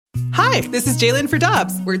Hi, this is Jalen for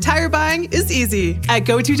Dobbs, where tire buying is easy. At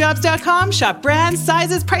GoToDobbs.com, shop brands,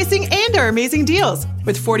 sizes, pricing, and our amazing deals.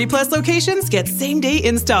 With 40-plus locations, get same-day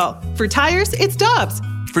install. For tires, it's Dobbs.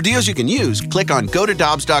 For deals you can use, click on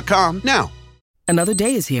GoToDobbs.com now. Another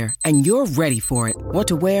day is here, and you're ready for it. What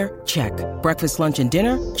to wear? Check. Breakfast, lunch, and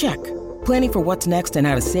dinner? Check. Planning for what's next and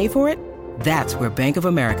how to save for it? That's where Bank of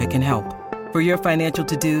America can help. For your financial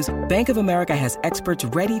to-dos, Bank of America has experts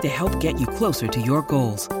ready to help get you closer to your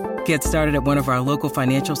goals. Get started at one of our local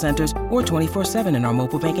financial centers or 24/7 in our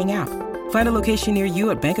mobile banking app. Find a location near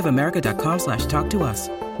you at bankofamerica.com/talktous.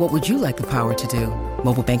 What would you like the power to do?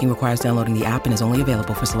 Mobile banking requires downloading the app and is only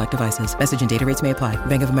available for select devices. Message and data rates may apply.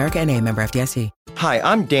 Bank of America N.A., member FDIC. Hi,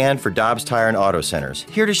 I'm Dan for Dobbs Tire and Auto Centers,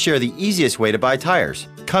 here to share the easiest way to buy tires.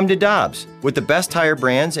 Come to Dobbs. With the best tire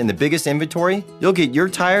brands and the biggest inventory, you'll get your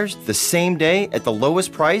tires the same day at the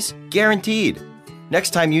lowest price, guaranteed.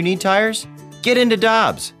 Next time you need tires, get into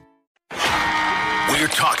Dobbs. We're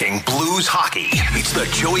talking Blues hockey. It's the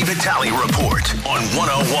Joey Vitale Report on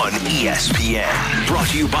 101 ESPN. Brought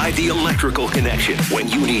to you by The Electrical Connection. When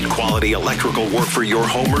you need quality electrical work for your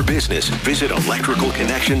home or business, visit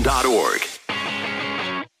electricalconnection.org.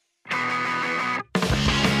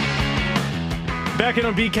 Back in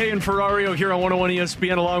on BK and Ferrario here on 101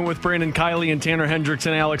 ESPN, along with Brandon Kiley and Tanner Hendricks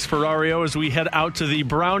and Alex Ferrario, as we head out to the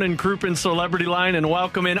Brown and Crouppen Celebrity Line and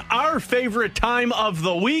welcome in our favorite time of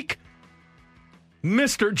the week,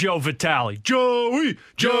 Mr. Joe Vitale. Joey!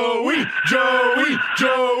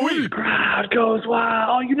 Crowd goes wild.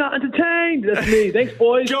 Oh, you're not entertained. That's me. Thanks,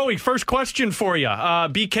 boys. Joey, first question for you.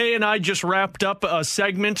 BK and I just wrapped up a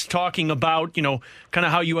segment talking about, kind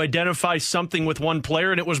of how you identify something with one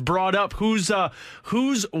player, and it was brought up. Who's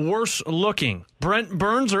worse looking, Brent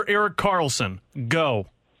Burns or Erik Karlsson? Go.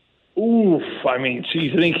 Oof. I mean,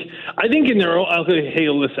 geez. I think in their own. I'll say, hey,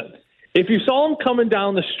 listen. If you saw him coming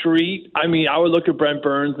down the street, I would look at Brent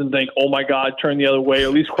Burns and think, oh, my God, turn the other way, or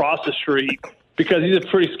at least cross the street, because he's a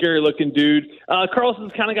pretty scary-looking dude.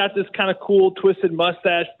 Karlsson's kind of got this kind of cool twisted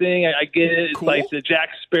mustache thing. I get it. It's cool. Like the Jack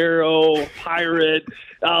Sparrow, pirate,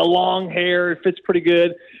 long hair. It fits pretty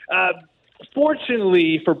good.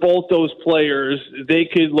 Fortunately for both those players, they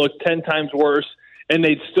could look 10 times worse, and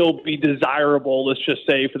they'd still be desirable, let's just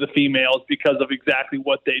say, for the females because of exactly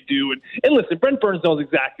what they do. And listen, Brent Burns knows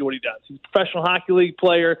exactly what he does. He's a professional hockey league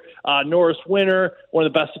player, Norris winner, one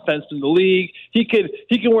of the best defensemen in the league. He can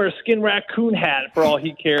wear a skin raccoon hat for all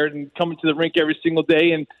he cared and come into the rink every single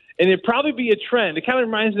day. And it'd probably be a trend. It kind of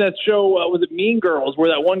reminds me of that show, was it Mean Girls, where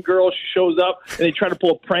that one girl, she shows up and they try to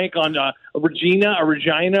pull a prank on Regina,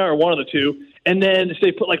 or one of the two. And then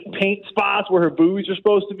they put paint spots where her boobs are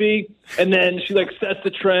supposed to be. And then she sets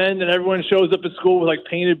the trend and everyone shows up at school with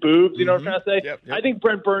painted boobs. You know what I'm trying to say? Yep. I think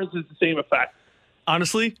Brent Burns is the same effect.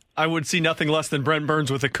 Honestly, I would see nothing less than Brent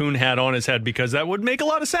Burns with a coon hat on his head because that would make a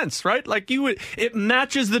lot of sense, right? It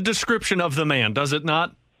matches the description of the man, does it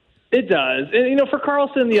not? It does. And, for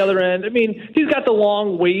Karlsson, the other end, he's got the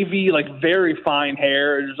long, wavy, very fine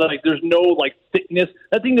hair. There's no, thickness.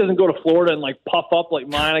 That thing doesn't go to Florida and, puff up like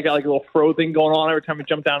mine. I got, a little fro thing going on every time I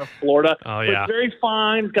jump down in Florida. Oh, yeah. But it's very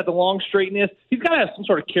fine. He's got the long straightness. He's got to have some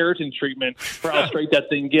sort of keratin treatment for how straight that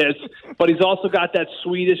thing gets. But he's also got that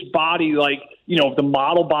Swedish body, the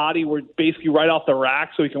model body, where basically right off the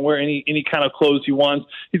rack, so he can wear any kind of clothes he wants.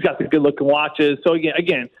 He's got the good-looking watches. So,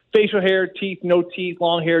 again, facial hair, teeth, no teeth,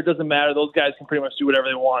 long hair, doesn't matter. Those guys can pretty much do whatever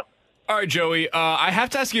they want. All right, Joey, I have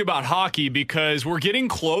to ask you about hockey because we're getting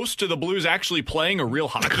close to the Blues actually playing a real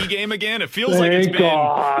hockey game again. It feels like it's been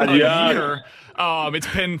a year. It's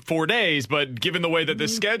been 4 days, but given the way that the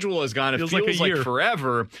schedule has gone, it feels like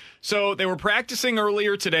forever. So they were practicing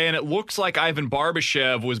earlier today, and it looks like Ivan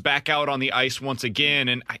Barbashev was back out on the ice once again,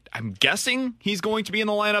 and I'm guessing he's going to be in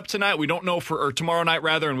the lineup tonight. We don't know or tomorrow night,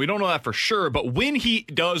 rather, and we don't know that for sure. But when he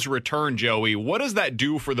does return, Joey, what does that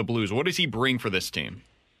do for the Blues? What does he bring for this team?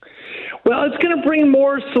 Well, it's going to bring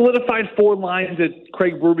more solidified forward lines that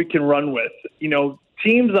Craig Berube can run with.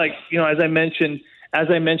 Teams as I mentioned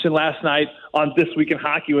last night on This Week in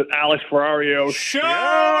Hockey with Alex Ferrario.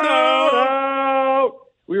 Shout out!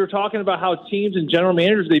 We were talking about how teams and general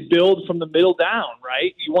managers, they build from the middle down,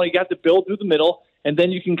 right? You got to build through the middle, and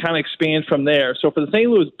then you can kind of expand from there. So for the St.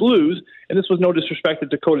 Louis Blues, and this was no disrespect to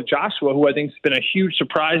Dakota Joshua, who I think has been a huge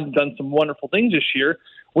surprise and done some wonderful things this year,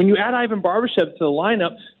 when you add Ivan Barbashev to the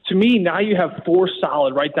lineup, To me, now you have 4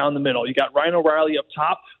 solid right down the middle. You got Ryan O'Reilly up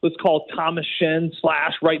top. Let's call Thomas Shen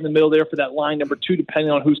 / right in the middle there for that line number 2,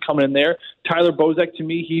 depending on who's coming in there. Tyler Bozak, to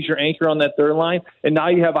me, he's your anchor on that third line. And now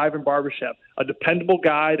you have Ivan Barbashev, a dependable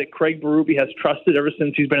guy that Craig Berube has trusted ever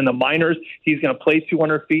since he's been in the minors. He's going to play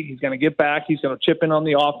 200 feet. He's going to get back. He's going to chip in on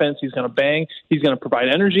the offense. He's going to bang. He's going to provide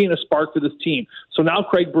energy and a spark for this team. So now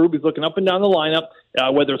Craig Berube is looking up and down the lineup.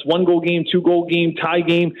 Whether it's 1-goal game, 2-goal game, tie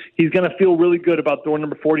game, he's going to feel really good about throwing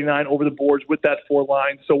number 49 over the boards with that 4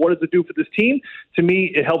 line. So what does it do for this team? To me,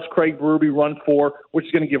 it helps Craig Berube run 4, which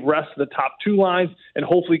is going to give rest to the top 2 lines and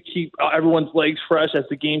hopefully keep everyone's legs fresh as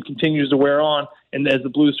the game continues to wear on and as the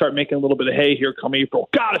Blues start making a little bit of hay here come April.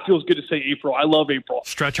 God, it feels good to say April. I love April.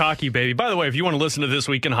 Stretch hockey, baby. By the way, if you want to listen to This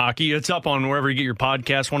Week in Hockey, it's up on wherever you get your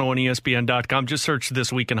podcast, 101ESPN.com. Just search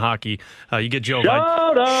This Week in Hockey. You get Joe.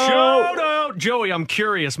 Shout out! Joey, I'm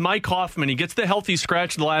curious. Mike Hoffman, he gets the healthy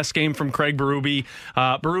scratch the last game from Craig Berube.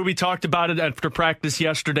 Berube talked about it after practice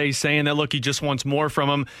yesterday, saying that, look, he just wants more from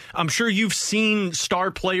him. I'm sure you've seen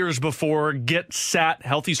star players before get sat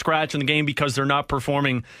healthy scratch in the game because they're not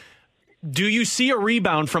performing. Do you see a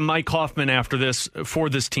rebound from Mike Hoffman after this for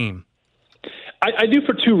this team? I do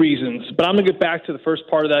for 2 reasons, but I'm going to get back to the first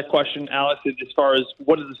part of that question, Alex, as far as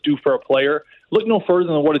what does this do for a player. Look no further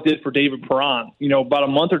than what it did for David Perron. You know, about a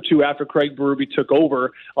month or 2 after Craig Berube took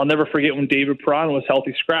over, I'll never forget when David Perron was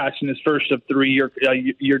healthy scratch in his first of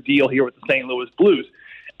 3-year deal here with the St. Louis Blues.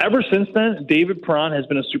 Ever since then, David Perron has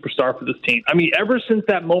been a superstar for this team. I mean, ever since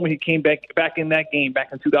that moment he came back in that game back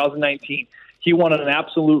in 2019, he won an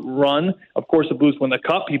absolute run. Of course, the Blues won the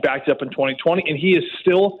Cup. He backed it up in 2020, and he is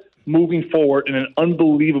still moving forward in an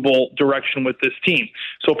unbelievable direction with this team.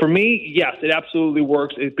 So for me, yes, it absolutely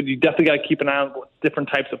works, but you definitely got to keep an eye on different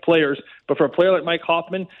types of players. But for a player like Mike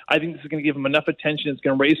Hoffman, I think this is going to give him enough attention. It's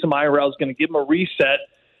going to raise some IRL. It's going to give him a reset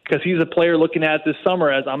because he's a player looking at it this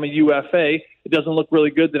summer as I'm a UFA. It doesn't look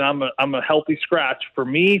really good that I'm a healthy scratch for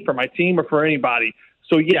me, for my team, or for anybody.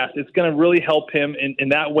 So, yes, it's going to really help him in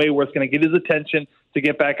that way where it's going to get his attention to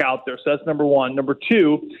get back out there. So that's number 1. Number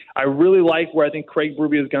 2, I really like where I think Craig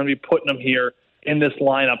Berube is going to be putting him here in this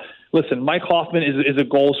lineup. Listen, Mike Hoffman is a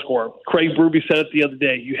goal scorer. Craig Berube said it the other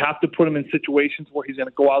day. You have to put him in situations where he's going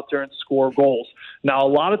to go out there and score goals. Now, a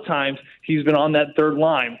lot of times he's been on that third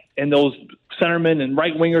line, and those centermen and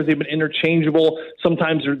right wingers, they've been interchangeable.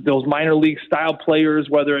 Sometimes they're those minor league style players,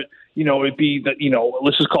 whether it be that,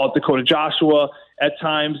 let's just call it Dakota Joshua. At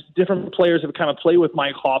times, different players have kind of played with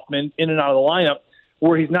Mike Hoffman in and out of the lineup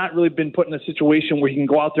where he's not really been put in a situation where he can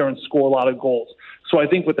go out there and score a lot of goals. So I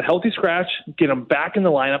think with the healthy scratch, get him back in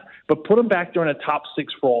the lineup, but put him back there in a top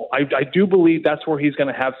 6 role. I do believe that's where he's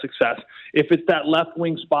going to have success. If it's that left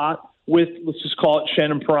wing spot with, let's just call it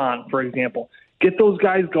Shannon Perron, for example, get those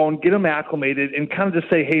guys going, get them acclimated, and kind of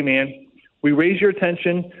just say, hey, man, we raised your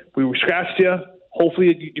attention, we scratched you.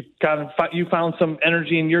 Hopefully you found some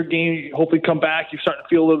energy in your game. You hopefully come back. You're starting to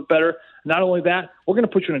feel a little bit better. Not only that, we're going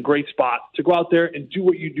to put you in a great spot to go out there and do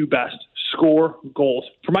what you do best, score goals.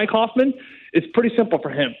 For Mike Hoffman, it's pretty simple for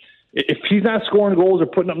him. If he's not scoring goals or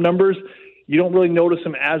putting up numbers, you don't really notice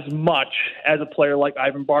him as much as a player like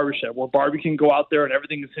Ivan Barbashev, where Barbie can go out there and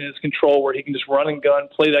everything is in his control, where he can just run and gun,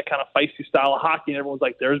 play that kind of feisty style of hockey, and everyone's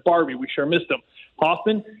like, there's Barbie. We sure missed him.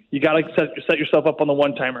 Hoffman, you got to set yourself up on the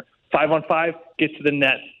one-timer. 5-on-5, get to the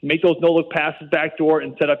net. Make those no-look passes back door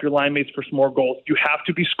and set up your line mates for some more goals. You have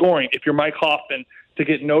to be scoring if you're Mike Hoffman to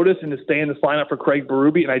get noticed and to stay in this lineup for Craig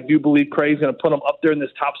Berube, and I do believe Craig's going to put him up there in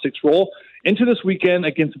this top 6 role into this weekend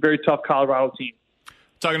against a very tough Colorado team.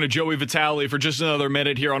 Talking to Joey Vitale for just another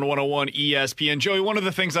minute here on 101 ESPN. Joey, one of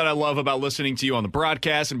the things that I love about listening to you on the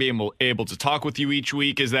broadcast and being able to talk with you each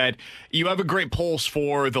week is that you have a great pulse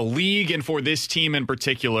for the league and for this team in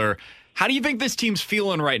particular. How do you think this team's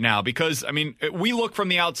feeling right now? Because, I mean, we look from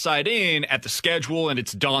the outside in at the schedule, and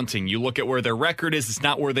it's daunting. You look at where their record is, it's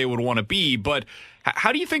not where they would want to be. But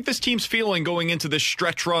how do you think this team's feeling going into this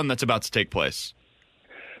stretch run that's about to take place?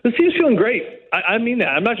 The team's feeling great. I mean that.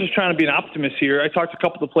 I'm not just trying to be an optimist here. I talked to a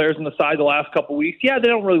couple of the players on the side the last couple of weeks. Yeah, they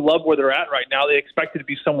don't really love where they're at right now. They expect it to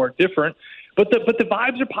be somewhere different. But the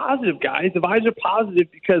vibes are positive, guys. The vibes are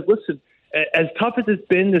positive because, listen, as tough as it's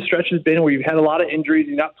been, the stretch has been where you've had a lot of injuries,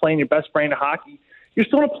 you're not playing your best brand of hockey, you're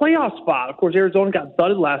still in a playoff spot. Of course, Arizona got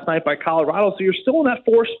thudded last night by Colorado, so you're still in that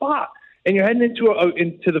 4 spot. And you're heading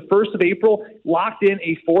into the 1st of April, locked in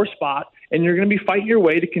a 4 spot, and you're going to be fighting your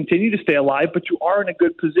way to continue to stay alive, but you are in a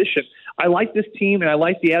good position. I like this team, and I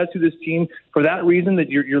like the attitude of this team for that reason, that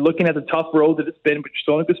you're looking at the tough road that it's been, but you're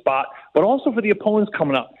still in a good spot, but also for the opponents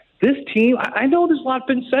coming up. This team, I know there's a lot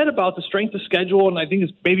been said about the strength of schedule, and I think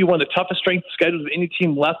it's maybe one of the toughest strength of schedules of any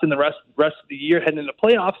team left in the rest of the year heading into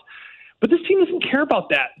playoffs. But this team doesn't care about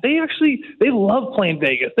that. They love playing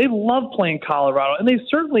Vegas. They love playing Colorado. And they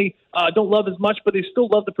certainly don't love as much, but they still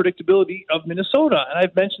love the predictability of Minnesota. And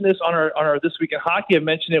I've mentioned this on our This Week in Hockey. I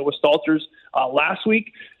mentioned it with Stalters last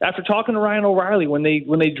week. After talking to Ryan O'Reilly when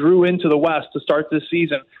they drew into the West to start this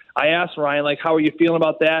season, I asked Ryan, how are you feeling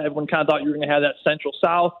about that? Everyone kind of thought you were going to have that Central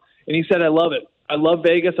South. And he said, I love it. I love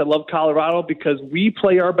Vegas. I love Colorado because we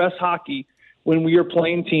play our best hockey when we are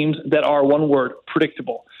playing teams that are, one word,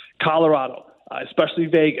 predictable. Colorado, especially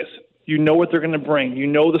Vegas, you know what they're going to bring. You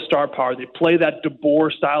know the star power. They play that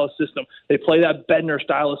DeBoer style of system. They play that Bednar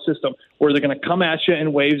style of system where they're going to come at you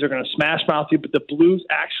in waves. They're going to smash mouth you, but the Blues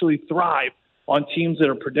actually thrive on teams that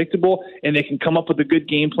are predictable, and they can come up with a good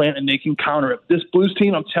game plan, and they can counter it. This Blues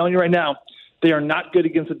team, I'm telling you right now, they are not good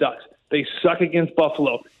against the Ducks. They suck against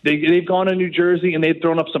Buffalo. They've gone to New Jersey, and they've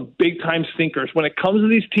thrown up some big-time stinkers. When it comes to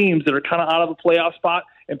these teams that are kind of out of a playoff spot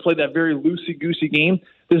and play that very loosey-goosey game,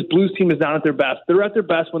 this Blues team is not at their best. They're at their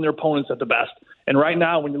best when their opponent's at the best. And right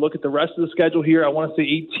now, when you look at the rest of the schedule here, I want to say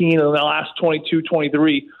 18 of the last 22,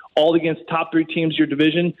 23, all against top 3 teams in your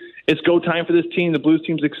division. It's go time for this team. The Blues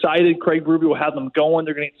team's excited. Craig Berube will have them going.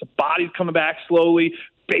 They're going to get some bodies coming back slowly.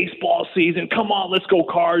 Baseball season. Come on, let's go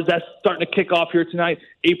Cards. That's starting to kick off here tonight,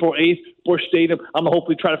 April 8th, Busch Stadium. I'm going to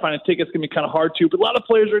hopefully try to find a ticket. It's going to be kind of hard to, but a lot of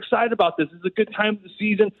players are excited about this. This is a good time of the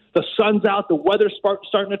season. The sun's out. The weather's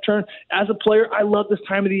starting to turn. As a player, I love this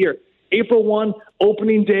time of the year. April 1,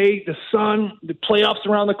 opening day, the sun, the playoffs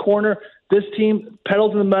around the corner. This team,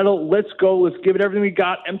 pedal to the metal. Let's go. Let's give it everything we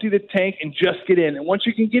got, empty the tank, and just get in. And once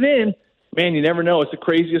you can get in, man, you never know. It's the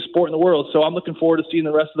craziest sport in the world. So I'm looking forward to seeing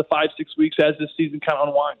the rest of the 5-6 weeks as this season kind of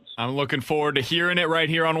unwinds. I'm looking forward to hearing it right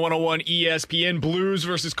here on 101 ESPN. Blues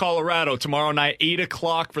versus Colorado tomorrow night, 8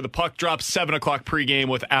 o'clock for the puck drop, 7 o'clock pregame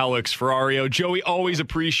with Alex Ferrario. Joey, always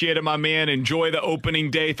appreciate it, my man. Enjoy the opening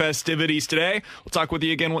day festivities today. We'll talk with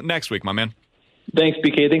you again next week, my man. Thanks,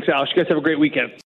 BK. Thanks, Alex. You guys have a great weekend.